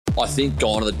I think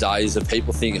gone are the days of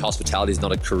people thinking hospitality is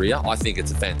not a career. I think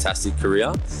it's a fantastic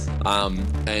career.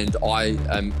 And I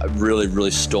am really,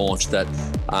 really staunch that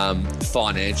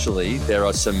financially there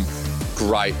are some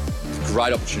great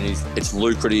opportunities. It's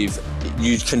lucrative.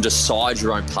 You can decide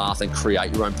your own path and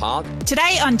create your own path.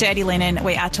 Today on Dirty Linen,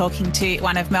 we are talking to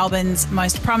one of Melbourne's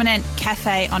most prominent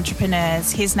cafe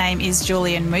entrepreneurs. His name is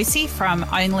Julian Moussi from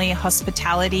Only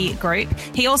Hospitality Group.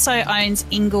 He also owns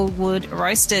Inglewood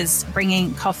Roasters,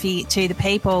 bringing coffee to the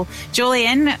people.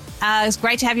 Julian, it's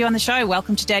great to have you on the show.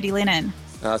 Welcome to Dirty Linen.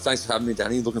 Thanks for having me,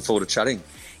 Danny. Looking forward to chatting.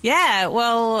 Yeah,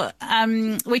 well,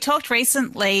 we talked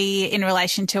recently in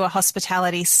relation to a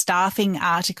hospitality staffing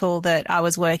article that I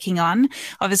was working on.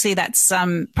 Obviously, that's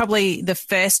probably the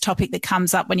first topic that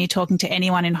comes up when you're talking to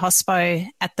anyone in hospo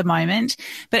at the moment.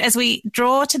 But as we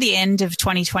draw to the end of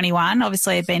 2021,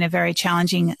 obviously it's been a very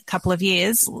challenging couple of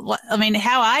years. I mean,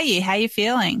 how are you? How are you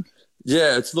feeling?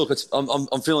 Yeah,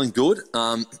 I'm feeling good.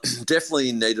 Definitely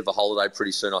in need of a holiday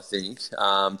pretty soon, I think.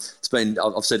 I've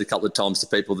said a couple of times to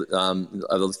people that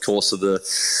over the course of the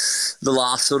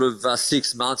last sort of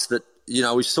 6 months that, you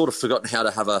know, we've sort of forgotten how to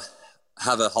have a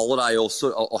holiday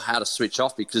or how to switch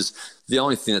off, because the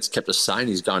only thing that's kept us sane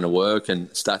is going to work, and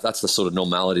that's the sort of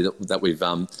normality that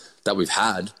we've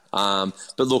had. But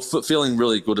look, feeling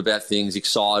really good about things,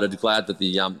 excited, glad that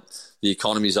the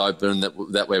economy's open,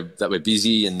 that we're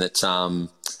busy, and that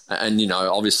and you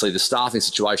know, obviously the staffing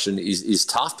situation is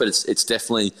tough, but it's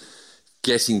definitely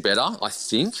getting better, I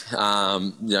think. You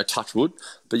know, touch wood.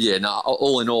 But yeah, no,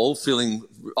 all in all, feeling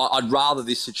I'd rather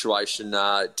this situation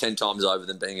 10 times over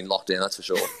than being in lockdown, that's for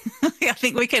sure. I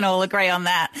think we can all agree on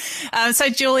that. So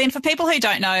Julian, for people who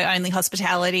don't know Only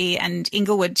Hospitality and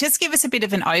Inglewood, just give us a bit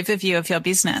of an overview of your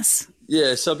business.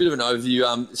 Yeah, so a bit of an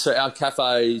overview. So our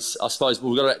cafes, I suppose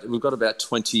we've got about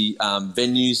 20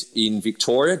 venues in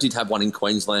Victoria. Did have one in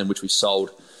Queensland, which we sold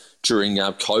during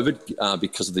COVID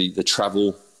because of the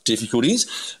travel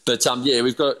difficulties. But yeah,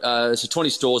 we've got 20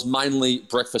 stores, mainly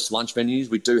breakfast, lunch venues.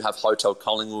 We do have Hotel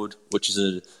Collingwood, which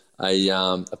is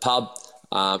a pub,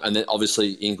 and then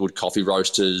obviously Inglewood Coffee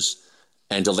Roasters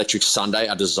and Electric Sunday,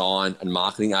 our design and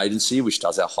marketing agency, which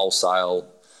does our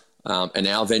wholesale and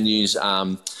our venues.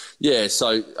 Yeah,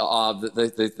 so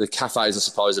the cafes, I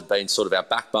suppose, have been sort of our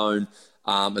backbone,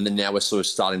 and then now we're sort of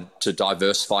starting to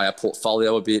diversify our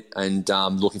portfolio a bit and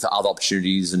looking for other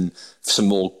opportunities and some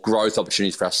more growth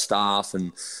opportunities for our staff,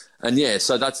 and yeah,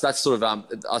 so that's sort of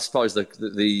I suppose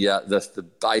the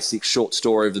basic short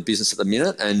story of the business at the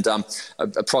minute, and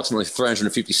approximately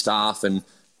 350 staff and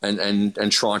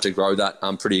trying to grow that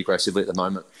pretty aggressively at the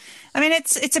moment. I mean,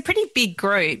 it's a pretty big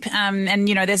group, and,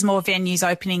 you know, there's more venues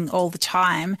opening all the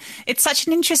time. It's such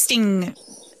an interesting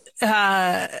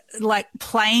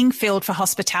playing field for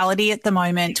hospitality at the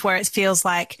moment, where it feels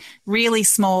like really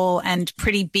small and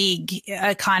pretty big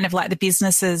are kind of like the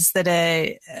businesses that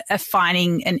are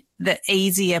finding the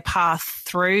easier path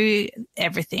through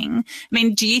everything. I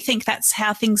mean, do you think that's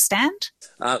how things stand?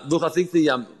 Look, I think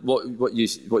what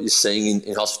you're seeing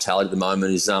in hospitality at the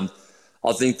moment is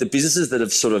I think the businesses that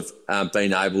have sort of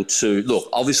been able to look,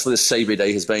 obviously the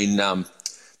CBD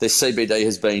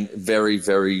has been very,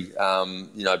 very,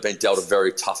 you know, been dealt a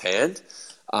very tough hand.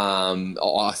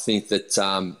 I think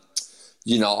that,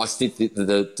 you know, I think that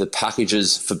the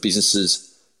packages for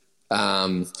businesses,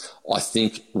 I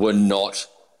think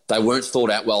they weren't thought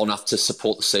out well enough to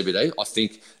support the CBD. I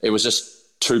think it was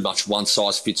just too much one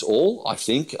size fits all, I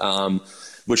think.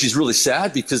 Which is really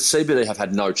sad, because CBD have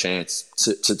had no chance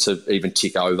to even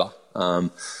tick over.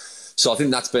 So I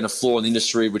think that's been a flaw in the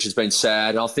industry, which has been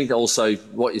sad. And I think also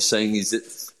what you're seeing is that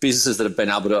businesses that have been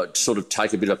able to sort of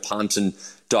take a bit of punt and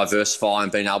diversify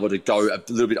and been able to go a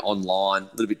little bit online,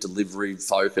 a little bit delivery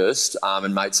focused,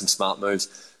 and made some smart moves,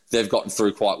 they've gotten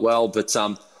through quite well. But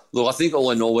look, I think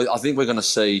all in all, I think we're going to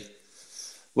see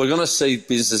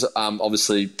businesses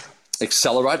obviously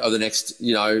accelerate over the next,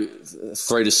 you know,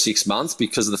 3 to 6 months,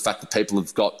 because of the fact that people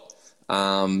have got, you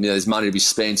know, there's money to be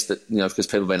spent, that, you know, because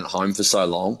people have been at home for so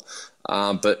long.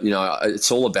 But, you know,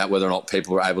 it's all about whether or not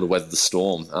people were able to weather the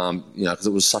storm, you know, because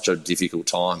it was such a difficult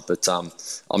time. But I'm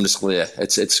just clear.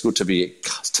 It's good to be,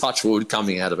 touch wood,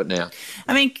 coming out of it now.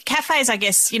 I mean, cafes, I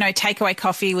guess, you know, takeaway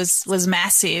coffee was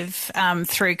massive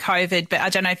through COVID, but I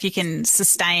don't know if you can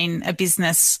sustain a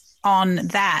business on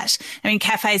that. I mean,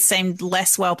 cafes seemed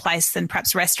less well placed than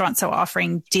perhaps restaurants that were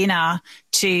offering dinner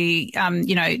to,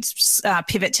 you know,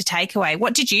 pivot to takeaway.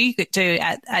 What did you do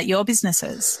at your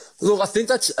businesses? Look, I think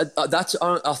that's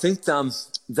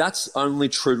only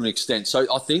true to an extent. So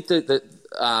I think that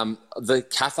the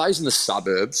cafes in the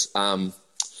suburbs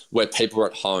where people were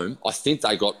at home, I think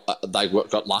they got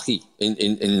lucky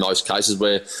in most cases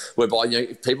whereby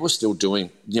people were still doing,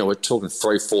 we're talking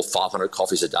 300, 400, 500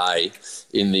 coffees a day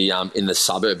in the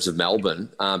suburbs of Melbourne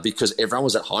because everyone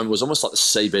was at home. It was almost like the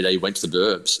CBD went to the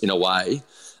burbs in a way.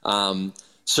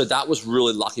 So that was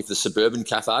really lucky for the suburban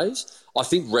cafes. I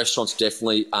think restaurants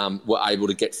definitely were able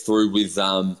to get through with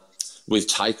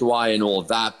takeaway and all of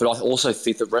that. But I also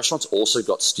think that restaurants also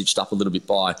got stitched up a little bit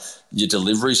by your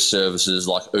delivery services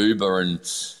like Uber and,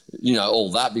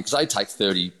 all that, because they take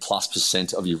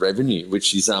 30+% of your revenue,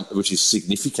 which is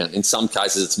significant. In some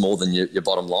cases, it's more than your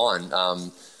bottom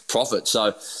line profit.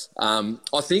 So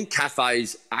I think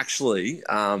cafes actually,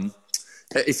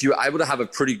 if you're able to have a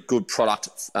pretty good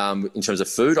product in terms of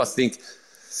food, I think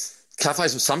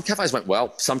some cafes went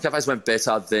well. Some cafes went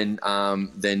better than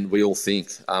we all think.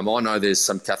 I know there's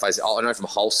some cafes. I know from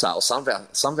wholesale. Some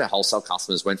of our wholesale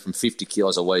customers went from 50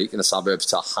 kilos a week in the suburbs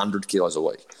to 100 kilos a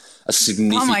week. A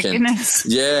significant. Oh my goodness!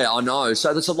 Yeah, I know.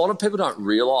 So there's a lot of people don't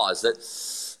realise that.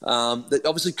 That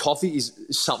obviously coffee is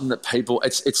something that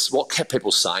it's what kept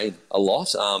people sane a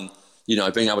lot.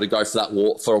 Being able to go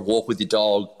for a walk with your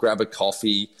dog, grab a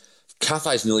coffee.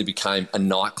 Cafes nearly became a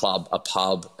nightclub, a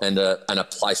pub, and a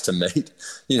place to meet,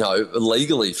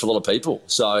 legally for a lot of people.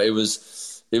 So there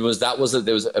was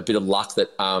a bit of luck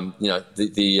that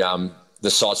the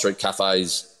side street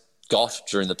cafes got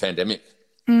during the pandemic.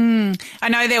 I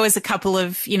know there was a couple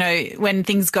of, when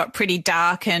things got pretty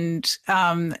dark and,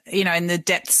 in the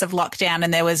depths of lockdown,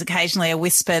 and there was occasionally a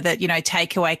whisper that,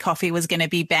 takeaway coffee was going to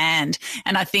be banned.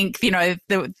 And I think,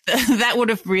 that would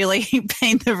have really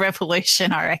been the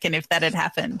revolution, I reckon, if that had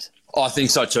happened. I think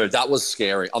so too. That was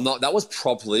scary. That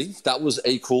was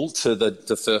equal to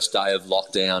the first day of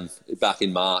lockdown back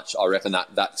in March. I reckon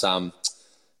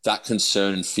that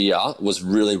concern and fear was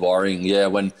really worrying. Yeah.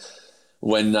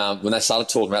 When they started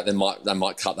talking about they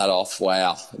might cut that off,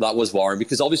 wow, that was worrying,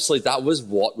 because obviously that's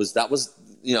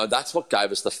what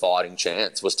gave us the fighting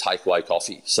chance was takeaway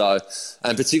coffee. So,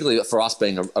 and particularly for us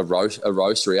being a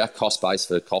roastery, our cost base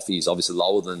for coffee is obviously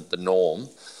lower than the norm.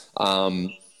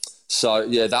 So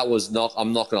yeah, that was not.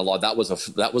 I'm not going to lie, that was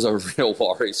a real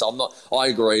worry. So I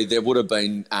agree. There would have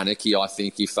been anarchy, I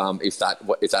think, if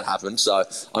that happened. So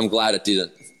I'm glad it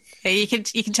didn't. You can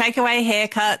take away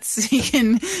haircuts.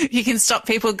 You can stop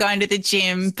people going to the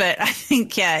gym. But I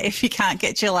think, if you can't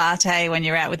get your latte when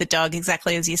you're out with the dog,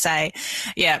 exactly as you say,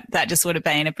 that just would have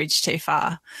been a bridge too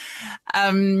far.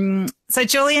 So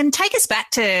Julian, take us back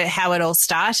to how it all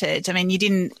started. I mean, you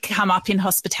didn't come up in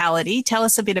hospitality. Tell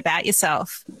us a bit about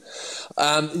yourself.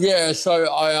 So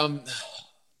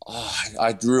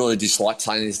I really dislike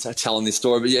telling this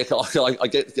story, but I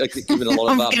get given a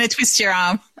lot of. I'm going to twist your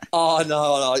arm. Oh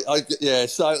no!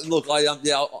 So look,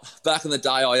 back in the day,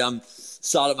 I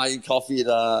started making coffee at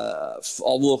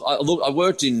I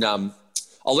worked in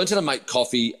I learned how to make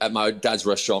coffee at my dad's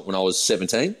restaurant when I was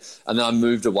 17, and then I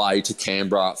moved away to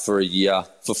Canberra for a year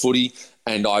for footy,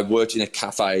 and I worked in a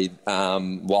cafe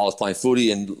while I was playing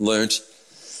footy and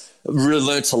really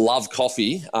learned to love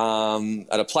coffee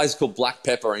at a place called Black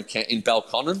Pepper in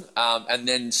Belconnen, and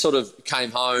then sort of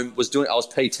came home. I was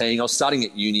PTing. I was studying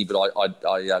at uni, but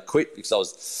I quit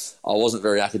because I wasn't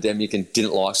very academic and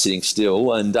didn't like sitting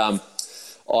still. And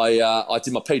I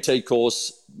did my PT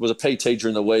course. Was a PT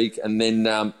during the week, and then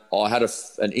I had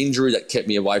an injury that kept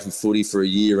me away from footy for a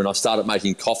year, and I started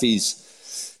making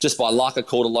coffees just by luck. I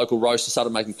called a local roaster, started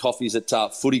making coffees at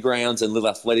footy grounds and little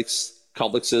athletics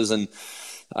complexes, and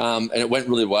it went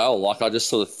really well. Like I just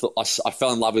sort of I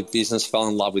fell in love with business, fell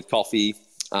in love with coffee,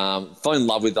 fell in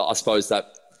love with I suppose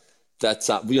that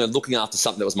looking after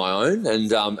something that was my own, and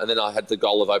then I had the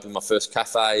goal of opening my first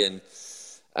cafe, and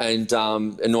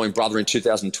Annoying Brother in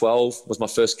 2012 was my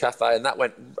first cafe, and that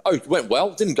went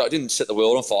well. Didn't set the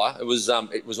world on fire. It was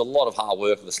a lot of hard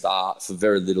work at the start for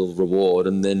very little reward,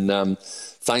 and then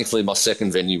thankfully my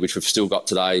second venue, which we've still got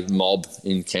today, Mob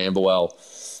in Camberwell.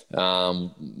 I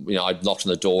knocked on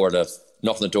the door at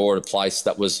a place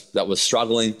that was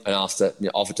struggling, and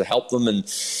offered to help them. And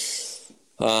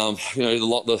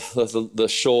the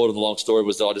short of the long story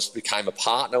was that I just became a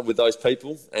partner with those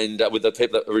people and with the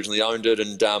people that originally owned it,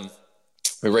 and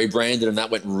we rebranded, and that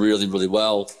went really, really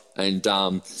well.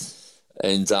 So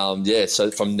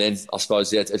from then, I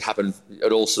suppose, it happened.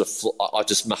 It all sort of, I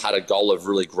just had a goal of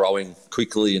really growing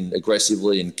quickly and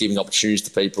aggressively and giving opportunities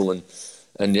to people, and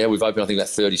we've opened, I think, about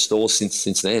 30 stores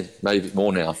since then, maybe a bit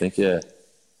more now, I think, yeah.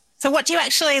 So what do you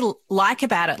actually like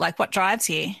about it? Like, what drives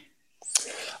you?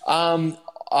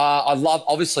 I love,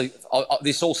 obviously,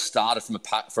 this all started from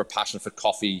a passion for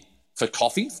coffee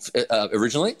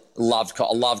originally. I love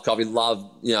coffee, love,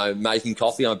 making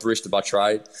coffee. I'm a barista by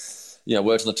trade.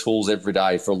 worked on the tools every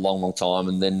day for a long, long time.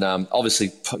 And then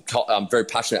obviously I'm very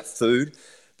passionate about food.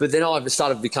 But then I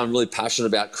started to become really passionate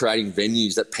about creating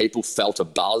venues that people felt a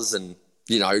buzz and,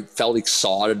 felt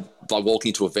excited by walking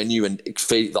into a venue and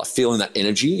feeling that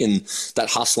energy and that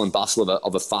hustle and bustle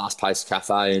of a fast-paced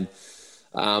cafe.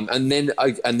 And then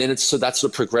it's so that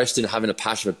sort of progressed into having a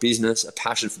passion for business, a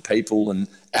passion for people and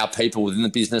our people within the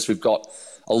business. We've got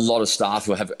a lot of staff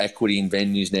who have equity in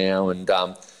venues now, and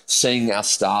seeing our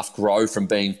staff grow from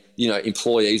being,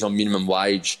 employees on minimum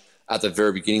wage at the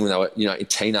very beginning when they were,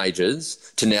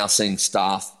 teenagers, to now seeing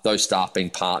those staff being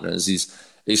partners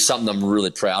is something I'm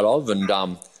really proud of.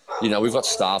 And, we've got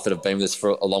staff that have been with us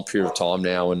for a long period of time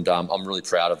now, and I'm really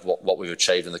proud of what we've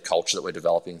achieved and the culture that we're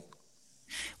developing.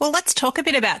 Well, let's talk a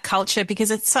bit about culture,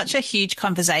 because it's such a huge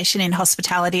conversation in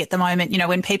hospitality at the moment.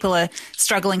 When people are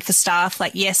struggling for staff,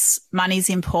 yes, money's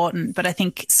important, but I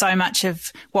think so much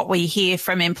of what we hear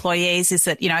from employees is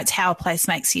that, it's how a place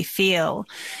makes you feel.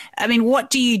 I mean,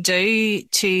 what do you do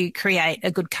to create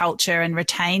a good culture and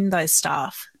retain those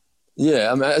staff?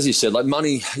 Yeah, as you said,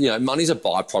 money, money's a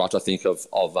byproduct, I think, of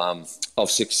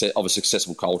success, of a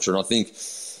successful culture. And I think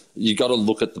you got to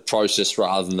look at the process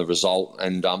rather than the result,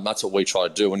 and that's what we try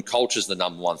to do. And culture is the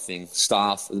number one thing.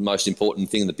 Staff are the most important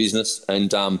thing in the business, and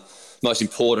the most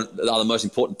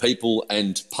important people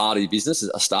and part of your business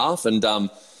are staff. And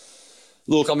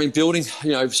building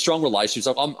strong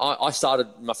relationships. I started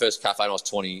my first cafe when I was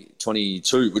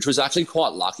 22, which was actually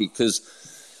quite lucky because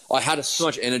I had so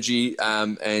much energy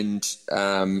and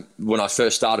when I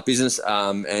first started business,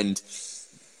 and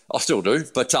I still do,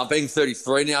 but being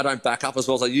 33 now, I don't back up as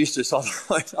well as I used to. So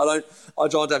I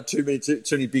try to have too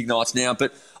many big nights now.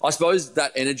 But I suppose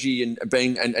that energy and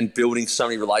being and building so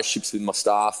many relationships with my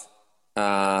staff,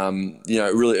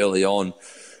 really early on,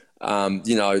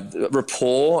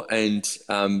 rapport and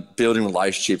building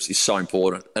relationships is so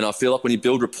important. And I feel like when you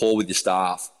build rapport with your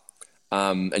staff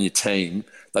and your team,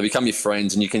 they become your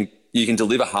friends, and you can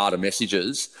deliver harder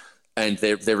messages, and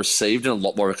they're received in a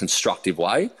lot more of a constructive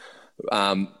way.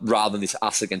 Rather than this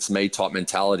us against me type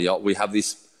mentality. We have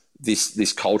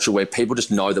this culture where people just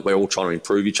know that we're all trying to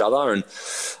improve each other, and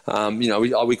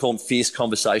we call them fierce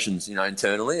conversations,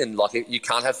 internally. And you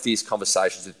can't have fierce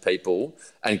conversations with people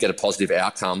and get a positive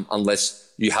outcome unless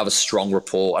you have a strong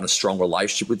rapport and a strong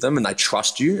relationship with them, and they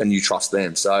trust you and you trust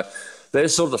them. So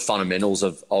there's sort of the fundamentals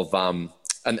of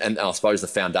and I suppose the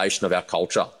foundation of our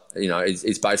culture.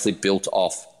 It's basically built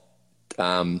off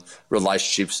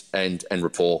relationships and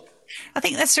rapport. I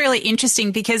think that's really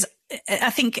interesting, because I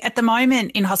think at the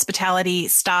moment in hospitality,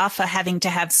 staff are having to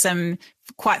have some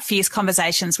quite fierce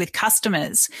conversations with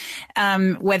customers,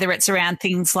 whether it's around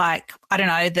things like, I don't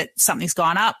know, that something's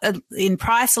gone up in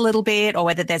price a little bit, or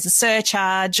whether there's a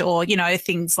surcharge, or,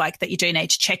 things like that you do need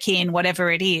to check in,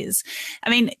 whatever it is. I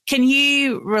mean, can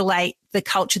you relate the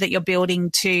culture that you're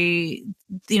building to,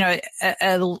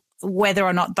 whether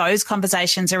or not those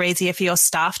conversations are easier for your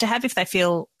staff to have if they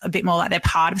feel a bit more like they're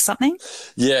part of something?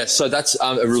 Yeah, so that's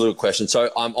a really good question.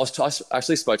 So I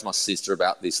actually spoke to my sister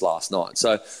about this last night.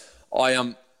 So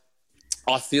I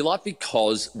feel like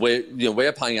because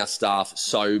we're paying our staff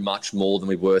so much more than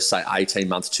we were, say, 18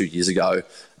 months, 2 years ago,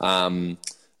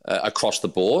 across the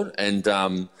board, and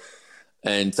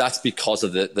that's because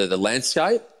of the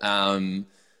landscape.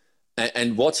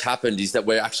 And what's happened is that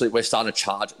we're starting to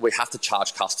charge. We have to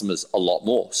charge customers a lot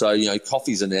more. So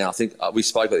coffees are now. I think we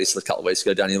spoke about this a couple of weeks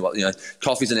ago, Daniel.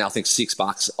 Coffees are now, I think,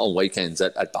 $6 on weekends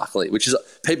at Buckley, which is,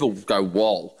 people go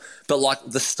whoa.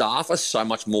 But the staff are so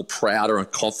much more prouder and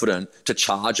confident to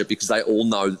charge it, because they all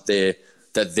know that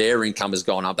their income has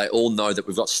gone up. They all know that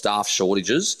we've got staff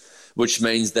shortages, which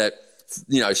means that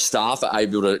staff are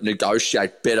able to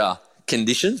negotiate better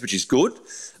conditions, which is good.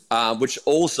 Which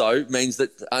also means that,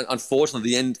 unfortunately,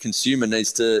 the end consumer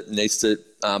needs to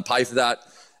pay for that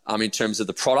in terms of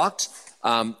the product.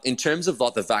 In terms of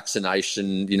the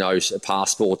vaccination,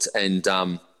 passports and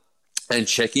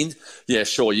check-ins, yeah,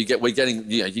 sure. You get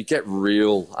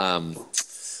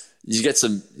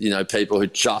some people who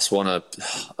just want to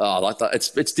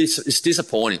it's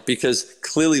disappointing, because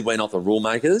clearly we're not the rule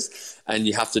makers, and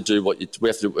you have to do what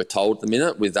we're told at the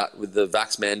minute with the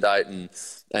vax mandate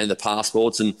and the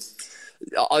passports. And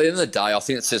at the end of the day, I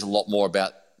think it says a lot more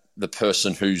about the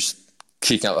person who's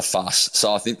kicking up a fuss.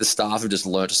 So I think the staff have just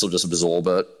learned to sort of just absorb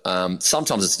it.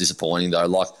 Sometimes it's disappointing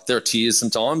though. There are tears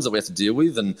sometimes that we have to deal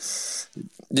with, and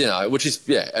which is,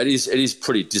 it is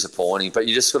pretty disappointing. But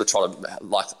you just got to try to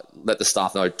let the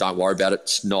staff know, don't worry about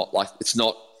it.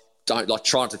 Don't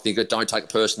try not to think it. Don't take it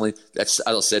personally. That's,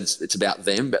 as I said, it's about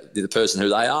them, but the person who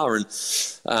they are, and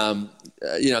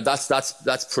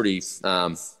that's pretty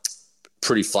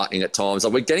pretty flattening at times.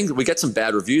 Like we get some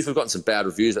bad reviews. We've gotten some bad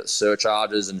reviews at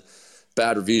surcharges and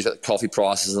bad reviews at coffee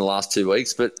prices in the last 2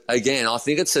 weeks. But again, I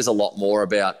think it says a lot more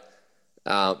about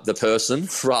the person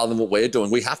rather than what we're doing.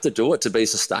 We have to do it to be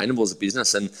sustainable as a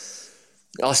business. And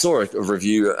I saw a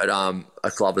review at a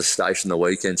Glover station the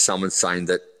weekend. Someone saying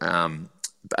that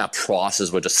our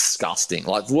prices were disgusting.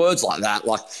 Like words like that.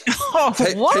 Like what?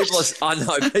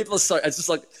 People are so. It's just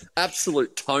like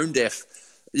absolute tone deaf.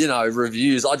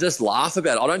 Reviews. I just laugh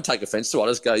about it. I don't take offence to it. I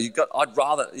just go, you'd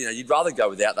rather go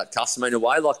without that customer in a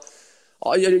way. Like,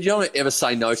 you don't ever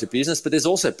say no to business, but there's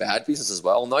also bad business as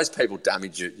well. And those people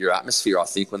damage your atmosphere, I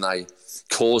think, when they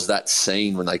cause that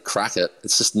scene, when they crack it.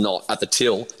 It's just not at the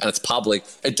till and it's public.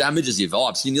 It damages your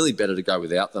vibes. So you're nearly better to go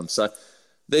without them. So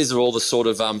these are all the sort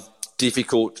of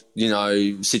difficult,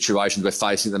 situations we're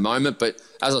facing at the moment. But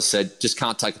as I said, just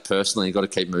can't take it personally. You've got to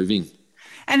keep moving.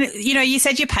 And, you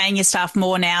said you're paying your staff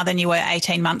more now than you were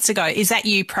 18 months ago. Is that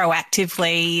you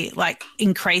proactively, like,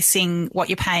 increasing what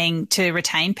you're paying to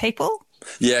retain people?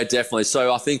 Yeah, definitely.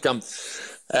 So I think our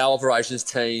operations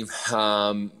team,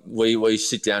 we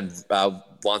sit down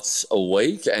once a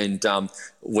week and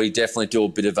we definitely do a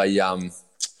bit of a, we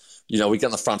get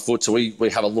on the front foot. So we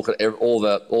have a look at all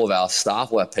of our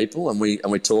staff, all our people, and we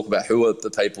talk about who are the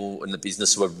people in the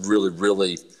business who are really,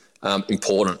 really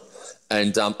important.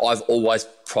 And I've always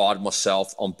prided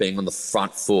myself on being on the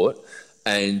front foot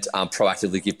and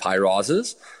proactively give pay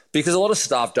rises, because a lot of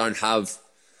staff,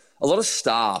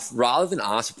 rather than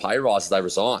ask for pay rises, they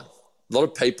resign. A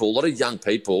lot of young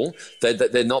people,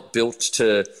 they're not built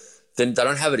to, they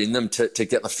don't have it in them to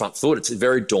get on the front foot. It's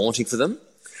very daunting for them.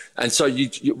 And so you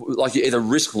either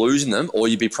risk losing them or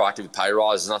you be proactive with pay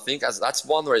rises. And I think that's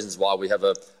one of the reasons why we have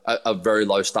a very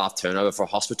low staff turnover for a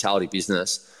hospitality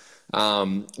business. We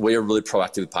are really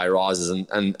proactive with pay rises,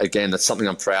 and again, that's something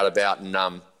I'm proud about, and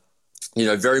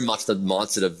very much the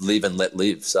mindset of live and let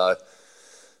live. So,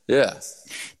 yeah.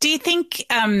 Do you think?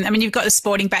 You've got a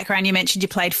sporting background. You mentioned you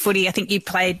played footy. I think you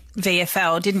played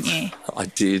VFL, didn't you? I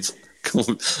did.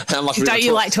 How much? Don't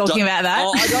you like talking about that?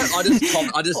 Oh, I don't.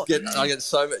 I get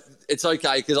so much. It's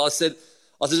okay, because I said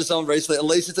to someone recently, at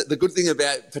least the good thing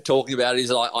for talking about it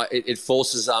is it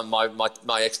forces my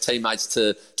ex-teammates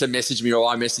to message me,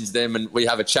 or I message them and we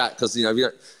have a chat, because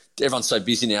everyone's so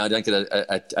busy now. I don't get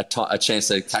a chance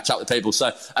to catch up with people.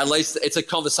 So at least it's a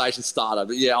conversation starter.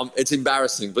 But yeah, it's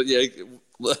embarrassing. But yeah,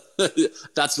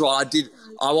 that's right.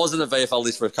 I was in a VFL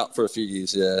list for a few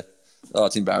years. Yeah. Oh,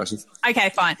 it's embarrassing. Okay,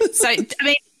 fine. So it's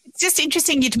just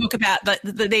interesting you talk about that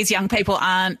these young people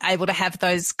aren't able to have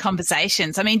those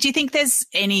conversations. Do you think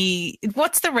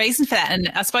what's the reason for that?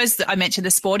 And I suppose I mentioned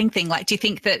the sporting thing. Like, do you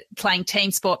think that playing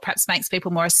team sport perhaps makes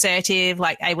people more assertive,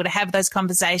 like able to have those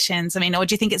conversations? Or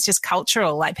do you think it's just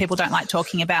cultural, like people don't like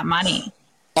talking about money?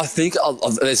 I think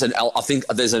there's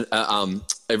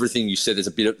everything you said. There's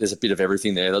a bit of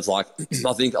everything there. There's I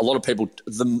think a lot of people,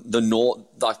 the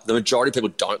majority of people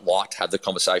don't like to have the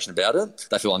conversation about it.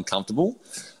 They feel uncomfortable.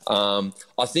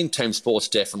 I think team sports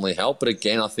definitely help, but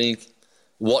again, I think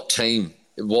what is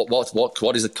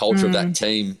the culture of that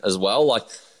team as well?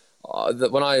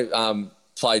 When I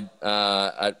played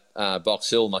at Box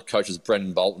Hill, my coach was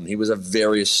Brendan Bolton. He was a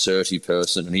very assertive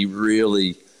person, and he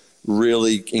really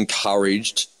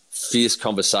encouraged fierce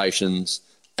conversations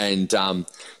and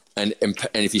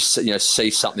if you see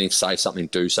something, say something,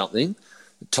 do something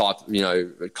type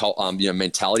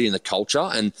mentality in the culture,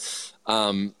 and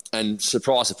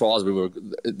surprise, we were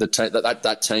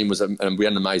that team was and we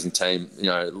had an amazing team.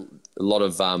 A lot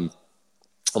of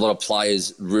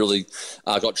players really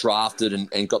got drafted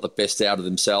and got the best out of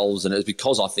themselves, and it was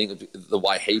because I think the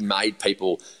way he made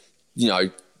people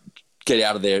get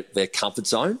out of their comfort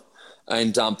zone.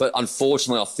 And but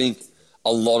unfortunately, I think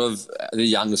a lot of the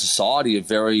younger society are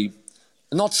very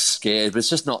not scared, but it's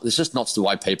just not the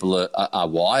way people are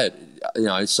wired.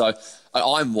 So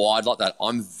I'm wired like that.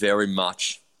 I'm very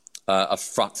much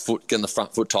getting the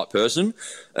front foot type person.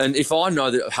 And if I know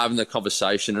that having the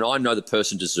conversation and I know the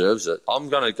person deserves it, I'm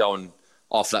going to go and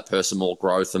offer that person more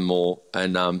growth and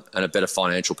a better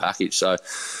financial package. So,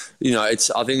 I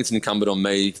think it's incumbent on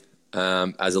me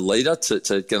as a leader to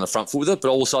get on the front foot with it. But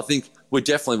also I think we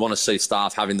definitely want to see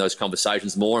staff having those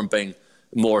conversations more and being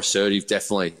more assertive,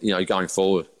 definitely, going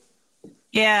forward.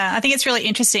 Yeah, I think it's really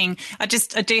interesting. I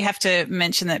do have to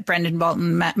mention that Brendan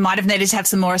Bolton might have needed to have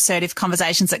some more assertive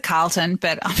conversations at Carlton,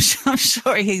 but I'm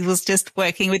sure he was just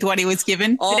working with what he was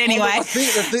given. But anyway, I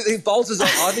think Bolton's.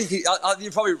 I think you're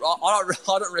probably.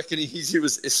 I don't reckon he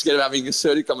was scared of having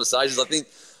assertive conversations. I think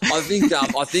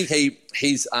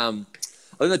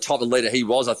think the type of leader he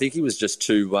was, I think he was just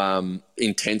too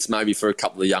intense maybe for a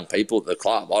couple of young people at the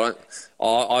club.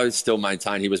 I still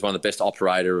maintain he was one of the best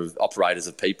operators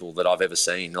of people that I've ever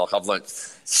seen. Like, I've learnt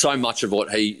so much of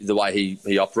the way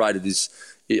he operated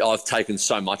I've taken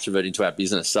so much of it into our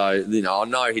business. So, you know, I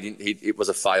know it was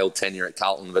a failed tenure at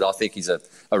Carlton, but I think he's a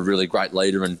really great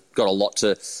leader and got a lot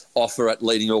to offer at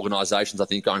leading organisations, I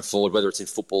think, going forward, whether it's in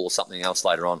football or something else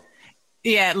later on.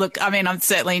 Yeah, look, I mean, I'm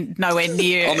certainly nowhere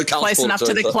near close enough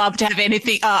to the club to have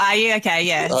anything. Oh, are you? Okay,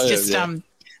 yeah.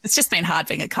 It's just been hard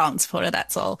being a Carlton supporter,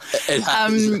 that's all. It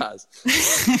has.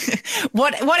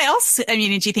 What else, I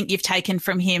mean, do you think you've taken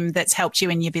from him that's helped you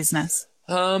in your business?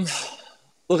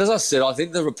 Look, as I said, I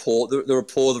think the rapport,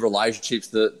 the relationships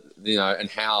that, you know, and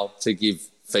how to give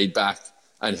feedback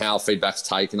and how feedback's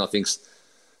taken, I think's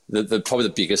probably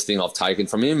the biggest thing I've taken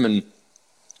from him.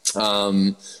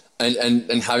 And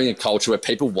having a culture where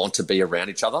people want to be around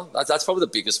each other. That's probably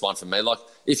the biggest one for me. Like,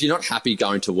 if you're not happy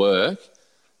going to work,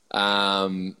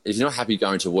 you're not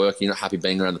happy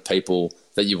being around the people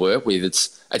that you work with,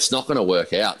 it's not going to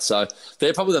work out. So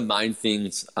they're probably the main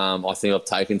things I think I've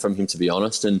taken from him, to be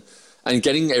honest. And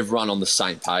getting everyone on the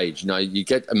same page. You know, you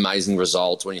get amazing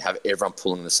results when you have everyone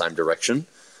pulling in the same direction.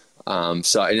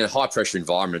 So in a high-pressure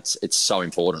environment, it's so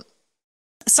important.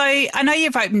 So I know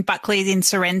you've opened Buckley's in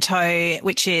Sorrento,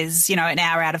 which is, you know, an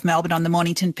hour out of Melbourne on the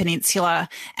Mornington Peninsula.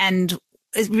 And,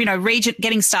 you know,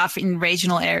 getting staff in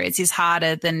regional areas is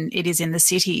harder than it is in the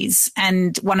cities.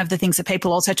 And one of the things that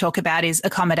people also talk about is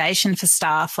accommodation for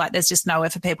staff. Like, there's just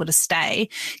nowhere for people to stay.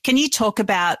 Can you talk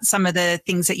about some of the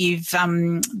things that you've,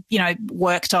 you know,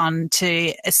 worked on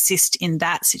to assist in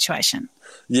that situation?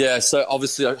 Yeah, so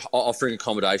obviously offering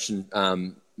accommodation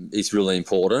is really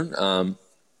important.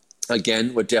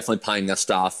 Again, we're definitely paying our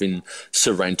staff in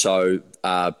Sorrento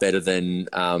better than,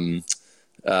 you know,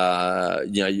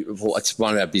 it's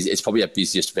it's probably our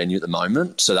busiest venue at the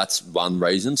moment. So that's one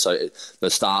reason. So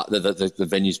the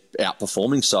venue's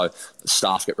outperforming, so the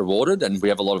staff get rewarded, and we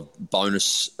have a lot of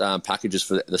bonus packages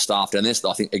for the staff down there. So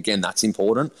I think, again, that's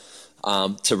important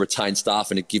to retain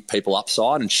staff and to give people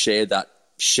upside and share the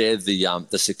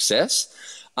success.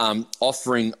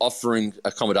 Offering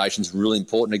accommodation is really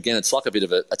important. Again, it's like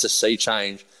it's a sea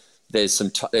change. There's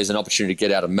an opportunity to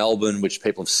get out of Melbourne, which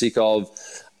people are sick of.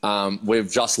 We've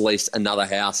just leased another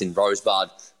house in Rosebud,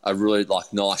 a really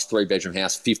nice 3-bedroom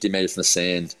house, 50 metres from the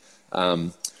sand.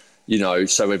 You know,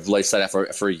 so we've leased that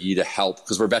out for a year to help,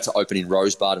 because we're about to open in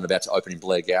Rosebud and about to open in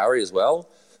Blairgowrie as well.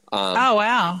 Oh,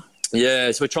 wow.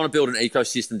 Yeah, so we're trying to build an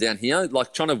ecosystem down here,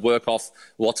 like trying to work off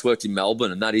what's worked in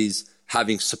Melbourne, and that is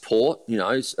having support, you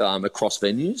know, across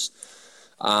venues.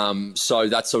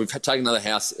 So we've taken another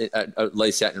house at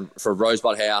least out for a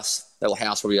Rosebud house. That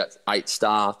house will be at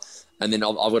 8-star. And then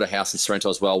I've got a house in Sorrento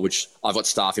as well, which I've got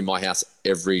staff in my house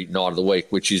every night of the week,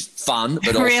 which is fun.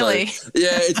 But also, really?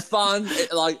 Yeah, it's fun.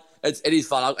 It is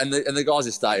fun. And the guys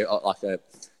who stay I feel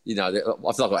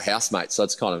like I've got housemates, so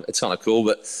it's kind of cool.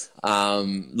 But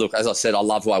look, as I said, I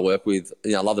love who I work with.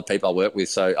 You know, I love the people I work with,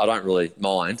 so I don't really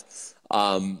mind.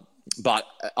 But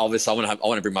obviously, I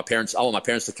want to bring my parents. I want my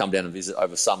parents to come down and visit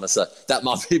over summer, so that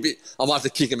might be a bit. I might have to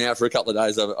kick them out for a couple of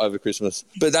days over Christmas.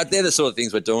 But they're the sort of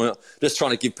things we're doing. Just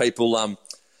trying to give people an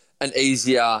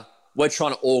easier. We're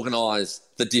trying to organise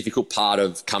the difficult part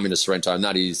of coming to Sorrento, and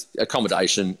that is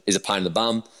accommodation is a pain in the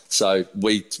bum. So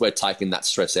we're taking that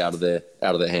stress out of their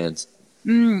hands.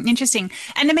 Interesting.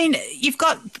 And I mean, you've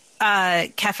got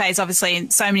cafes obviously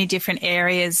in so many different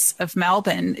areas of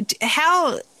Melbourne.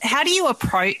 How do you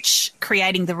approach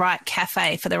creating the right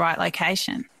cafe for the right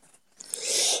location?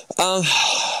 I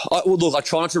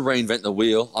try not to reinvent the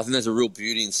wheel. I think there's a real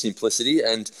beauty in simplicity,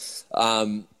 and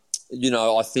you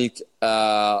know, I think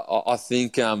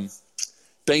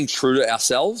being true to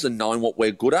ourselves and knowing what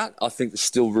we're good at, I think is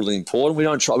still really important. We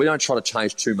don't try to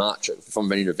change too much from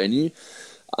venue to venue.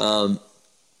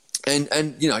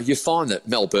 And you know, you find that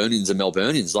Melburnians are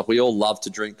Melburnians. Like, we all love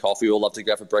to drink coffee, we all love to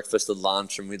go for breakfast and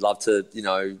lunch, and we love to, you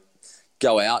know,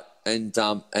 go out and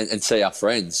see our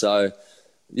friends. So,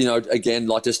 you know, again,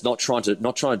 like, just not trying to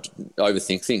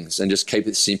overthink things and just keep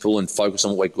it simple and focus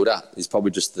on what we're good at is probably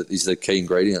just the key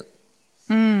ingredient.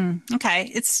 Okay.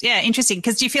 It's interesting,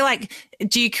 because do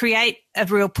you create a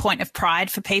real point of pride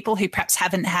for people who perhaps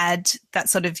haven't had that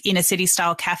sort of inner city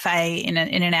style cafe in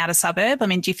an outer suburb? I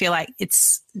mean, do you feel like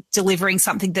it's delivering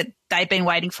something that they've been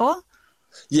waiting for?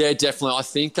 Yeah, definitely. I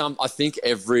think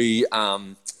every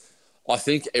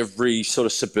sort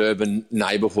of suburban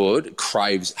neighbourhood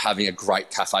craves having a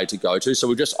great cafe to go to. So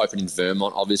we've just opened in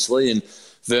Vermont, obviously, and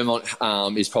Vermont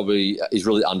is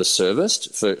really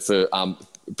underserviced for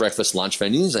breakfast, lunch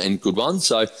venues and good ones.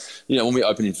 So, when we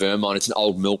open in Vermont, it's an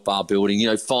old milk bar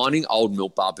building. Finding old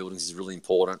milk bar buildings is really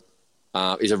important.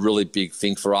 Is a really big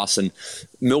thing for us. And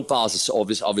milk bars are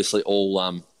obviously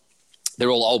all they're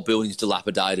all old buildings,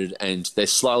 dilapidated, and they're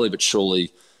slowly but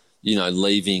surely,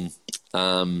 leaving,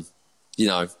 our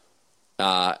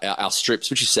strips,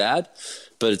 which is sad.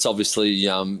 But it's obviously,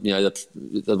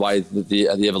 the way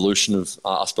the evolution of,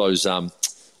 I suppose, of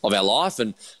our life,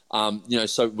 and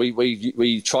so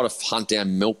we try to hunt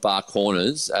down milk bar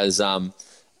corners as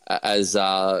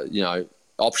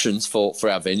options for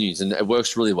our venues, and it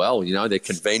works really well. They're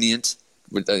convenient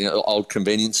with old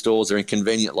convenience stores. They're in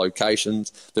convenient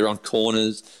locations. They're on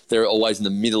corners. They're always in the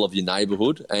middle of your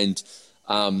neighbourhood, and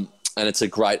it's a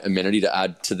great amenity to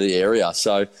add to the area.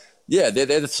 So yeah,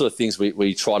 they're the sort of things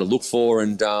we try to look for,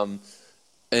 and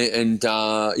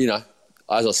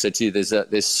as I said to you,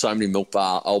 there's so many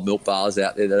old milk bars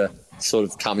out there that are sort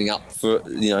of coming up for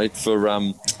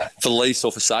lease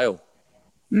or for sale.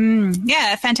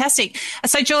 Yeah, fantastic.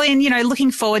 So, Julian,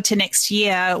 looking forward to next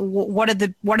year, what are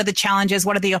the challenges?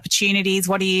 What are the opportunities?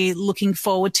 What are you looking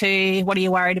forward to? What are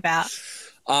you worried about?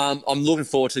 I'm looking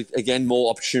forward to, again, more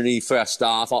opportunity for our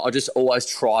staff. I just always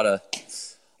try to.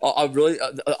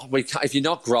 If you're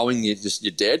not growing,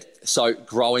 you're dead. So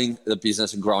growing the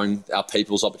business and growing our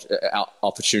people's our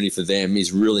opportunity for them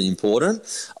is really important.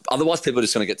 Otherwise, people are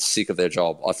just going to get sick of their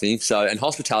job, I think. So, and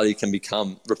hospitality can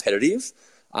become repetitive.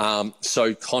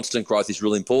 So constant growth is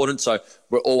really important. So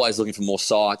we're always looking for more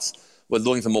sites. We're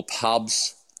looking for more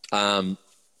pubs, and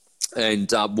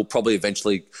we'll probably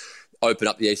eventually open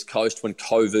up the East Coast when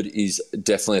COVID is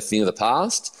definitely a thing of the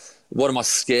past. What am I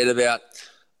scared about?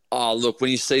 Oh, look,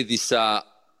 when you see this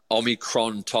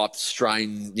Omicron type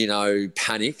strain,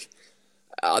 panic,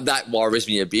 that worries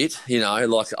me a bit. I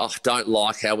don't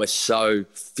like how we're so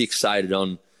fixated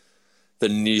on the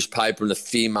newspaper and the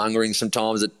fear mongering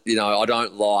sometimes. That I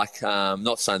don't like.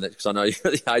 Not saying that because I know you're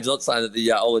at the age. Not saying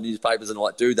that all the newspapers and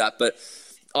do that, but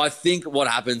I think what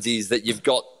happens is that you've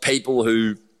got people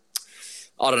who,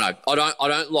 I don't know. I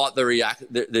don't like the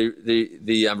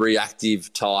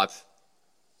reactive type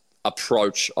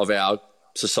approach of our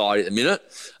society at the minute.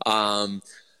 And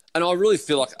I really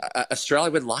feel like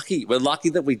Australia, we're lucky. We're lucky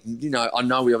that we, I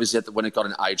know we obviously had when it got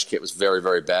an aged care, it was very,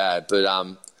 very bad. But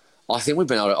I think we've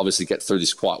been able to obviously get through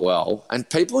this quite well. And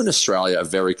people in Australia are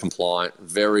very compliant,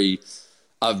 very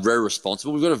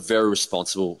responsible. We've got a very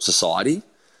responsible society.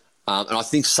 And I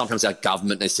think sometimes our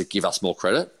government needs to give us more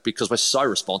credit because we're so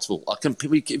responsible.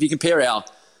 If you compare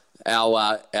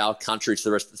our country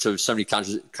to so many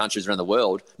countries around the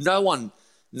world, no one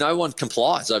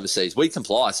complies overseas. We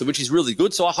comply, which is really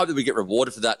good. So I hope that we get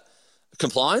rewarded for that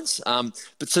compliance.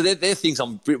 But so they're things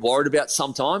I'm a bit worried about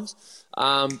sometimes.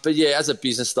 But yeah, as a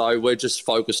business though, we're just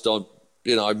focused on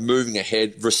moving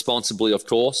ahead responsibly, of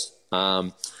course.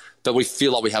 But we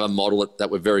feel like we have a model that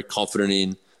we're very confident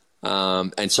in,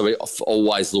 and so we're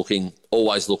always looking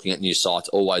at new sites,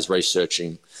 always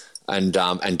researching. And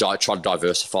try to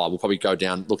diversify. We'll probably go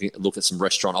down look at some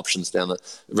restaurant options down the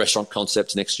restaurant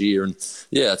concepts next year, and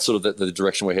yeah, it's sort of the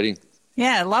direction we're heading.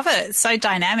 Yeah, I love it. It's so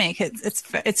dynamic.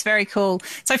 It's very cool.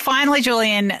 So finally,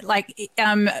 Julian,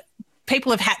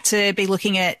 people have had to be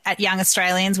looking at young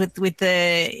Australians with the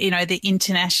the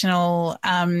international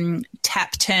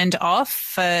tap turned off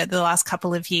for the last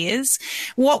couple of years.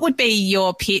 What would be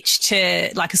your pitch to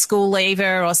a school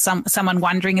leaver or someone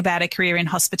wondering about a career in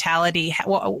hospitality?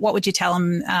 What would you tell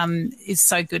them is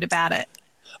so good about it?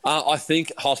 I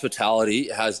think hospitality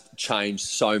has changed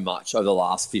so much over the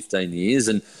last 15 years,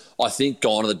 and I think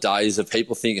gone are the days of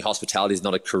people thinking hospitality is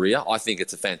not a career. I think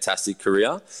it's a fantastic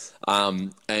career,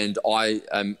 and I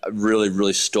am really,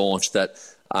 really staunch that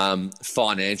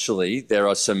financially there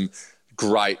are some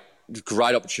great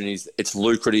opportunities. It's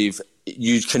lucrative.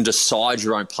 You can decide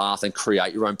your own path and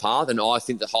create your own path, and I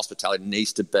think that hospitality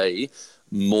needs to be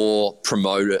more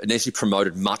promoted. It needs to be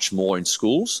promoted much more in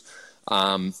schools.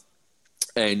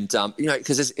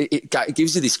 Because it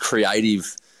gives you this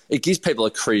creative, it gives people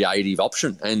a creative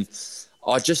option. And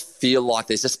I just feel like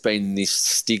there's just been this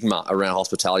stigma around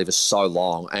hospitality for so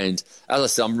long. And as I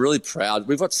said, I'm really proud.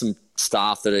 We've got some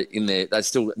staff that are in there, they're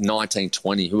still 19,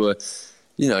 20, who are,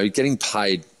 getting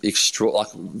paid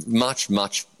much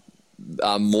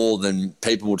more than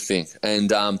people would think.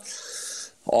 And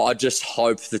I just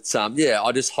hope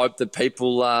that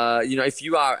people, if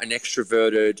you are an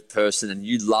extroverted person and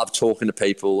you love talking to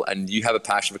people and you have a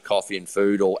passion for coffee and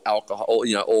food or alcohol,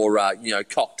 or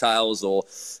cocktails or,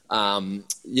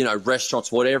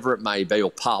 restaurants, whatever it may be, or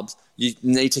pubs, you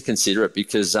need to consider it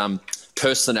because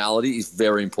personality is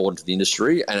very important to the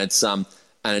industry, and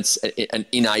it's an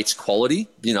innate quality,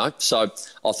 you know. So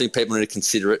I think people need to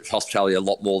consider it hospitality a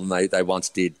lot more than they once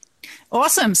did.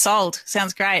 Awesome. Sold.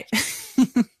 Sounds great.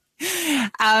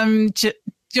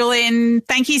 Julian,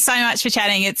 thank you so much for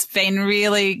chatting. It's been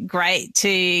really great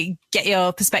to get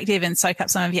your perspective and soak up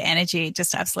some of your energy.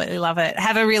 Just absolutely love it.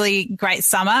 Have a really great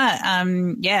summer.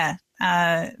 May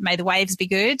the waves be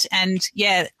good, and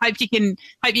hope you can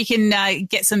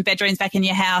get some bedrooms back in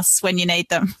your house when you need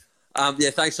them.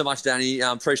 Thanks so much, Danny.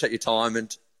 Appreciate your time,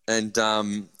 and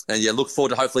look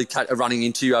forward to hopefully running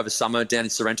into you over summer down in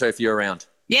Sorrento if you're around.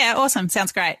 Yeah, awesome.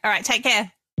 Sounds great. All right, take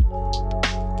care.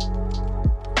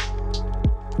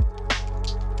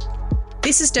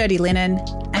 This is Dirty Linen,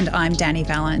 and I'm Danny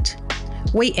Vallant.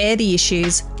 We air the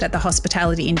issues that the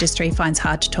hospitality industry finds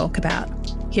hard to talk about,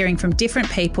 hearing from different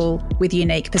people with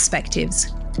unique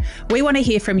perspectives. We want to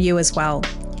hear from you as well.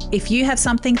 If you have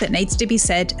something that needs to be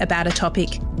said about a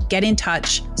topic, get in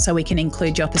touch so we can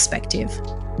include your perspective.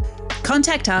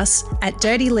 Contact us at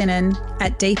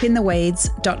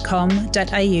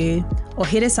dirtylinen@deepintheweeds.com.au or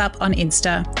hit us up on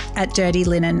Insta at Dirty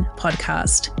Linen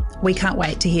Podcast. We can't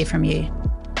wait to hear from you.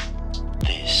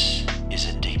 This